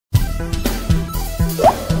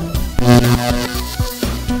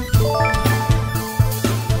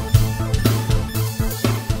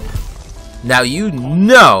Now you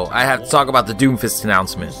know I have to talk about the Doomfist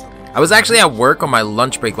announcement. I was actually at work on my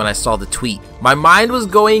lunch break when I saw the tweet. My mind was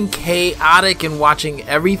going chaotic and watching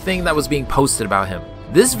everything that was being posted about him.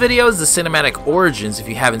 This video is the cinematic origins if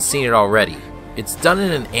you haven't seen it already. It's done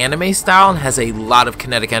in an anime style and has a lot of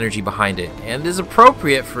kinetic energy behind it, and is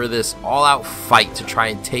appropriate for this all-out fight to try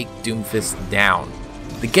and take Doomfist down.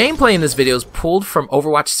 The gameplay in this video is pulled from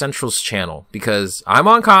Overwatch Central's channel, because I'm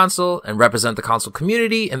on console and represent the console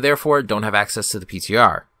community and therefore don't have access to the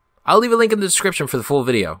PTR. I'll leave a link in the description for the full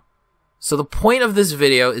video. So the point of this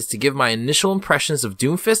video is to give my initial impressions of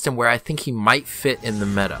Doomfist and where I think he might fit in the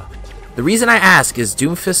meta. The reason I ask is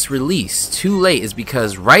Doomfist's release too late is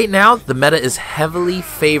because right now the meta is heavily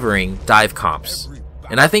favoring dive comps.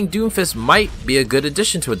 And I think Doomfist might be a good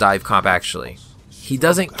addition to a dive comp actually. He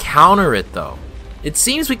doesn't counter it though. It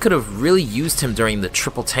seems we could have really used him during the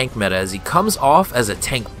triple tank meta as he comes off as a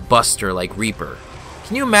tank buster like Reaper.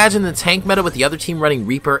 Can you imagine the tank meta with the other team running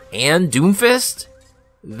Reaper and Doomfist?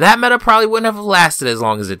 That meta probably wouldn't have lasted as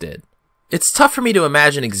long as it did. It's tough for me to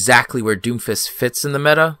imagine exactly where Doomfist fits in the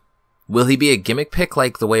meta. Will he be a gimmick pick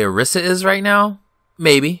like the way Orisa is right now?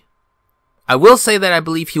 Maybe. I will say that I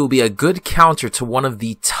believe he will be a good counter to one of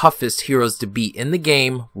the toughest heroes to beat in the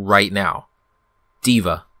game right now.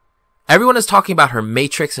 D.Va. Everyone is talking about her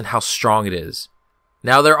matrix and how strong it is.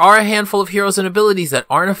 Now there are a handful of heroes and abilities that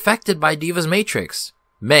aren't affected by D.Va's matrix.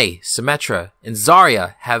 Mei, Symmetra, and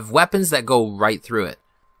Zarya have weapons that go right through it.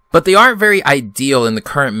 But they aren't very ideal in the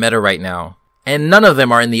current meta right now, and none of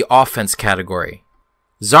them are in the offense category.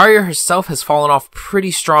 Zarya herself has fallen off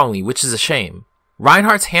pretty strongly, which is a shame.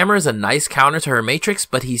 Reinhardt's hammer is a nice counter to her matrix,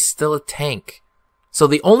 but he's still a tank. So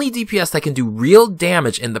the only DPS that can do real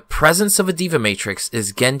damage in the presence of a D.Va matrix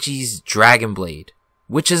is Genji's Dragon Blade,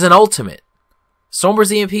 which is an ultimate.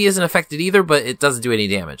 Sombra's EMP isn't affected either, but it doesn't do any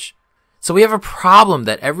damage. So we have a problem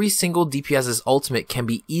that every single DPS's ultimate can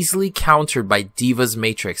be easily countered by D.Va's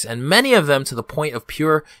matrix, and many of them to the point of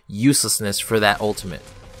pure uselessness for that ultimate.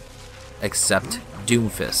 Except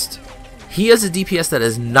Doomfist. He has a DPS that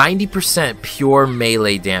is 90% pure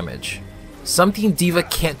melee damage. Something D.Va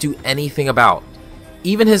can't do anything about.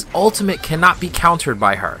 Even his ultimate cannot be countered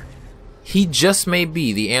by her. He just may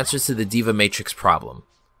be the answer to the D.Va matrix problem.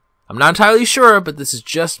 I'm not entirely sure, but this is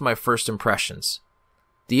just my first impressions.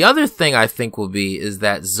 The other thing I think will be is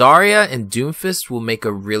that Zarya and Doomfist will make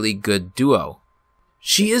a really good duo.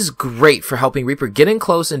 She is great for helping Reaper get in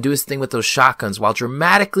close and do his thing with those shotguns while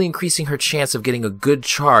dramatically increasing her chance of getting a good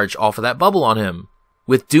charge off of that bubble on him.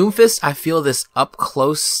 With Doomfist, I feel this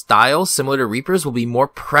up-close style similar to Reaper's will be more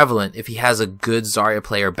prevalent if he has a good Zarya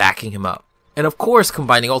player backing him up. And of course,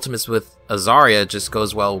 combining ultimates with a Zarya just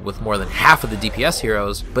goes well with more than half of the DPS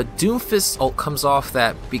heroes, but Doomfist's ult comes off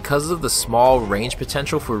that because of the small range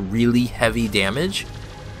potential for really heavy damage,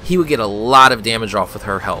 he would get a lot of damage off with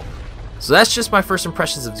her help. So that's just my first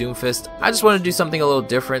impressions of Doomfist. I just want to do something a little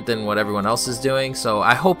different than what everyone else is doing, so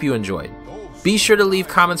I hope you enjoyed. Be sure to leave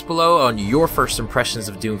comments below on your first impressions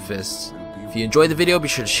of Doomfist. If you enjoyed the video, be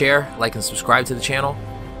sure to share, like, and subscribe to the channel.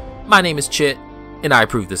 My name is Chit, and I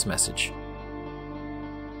approve this message.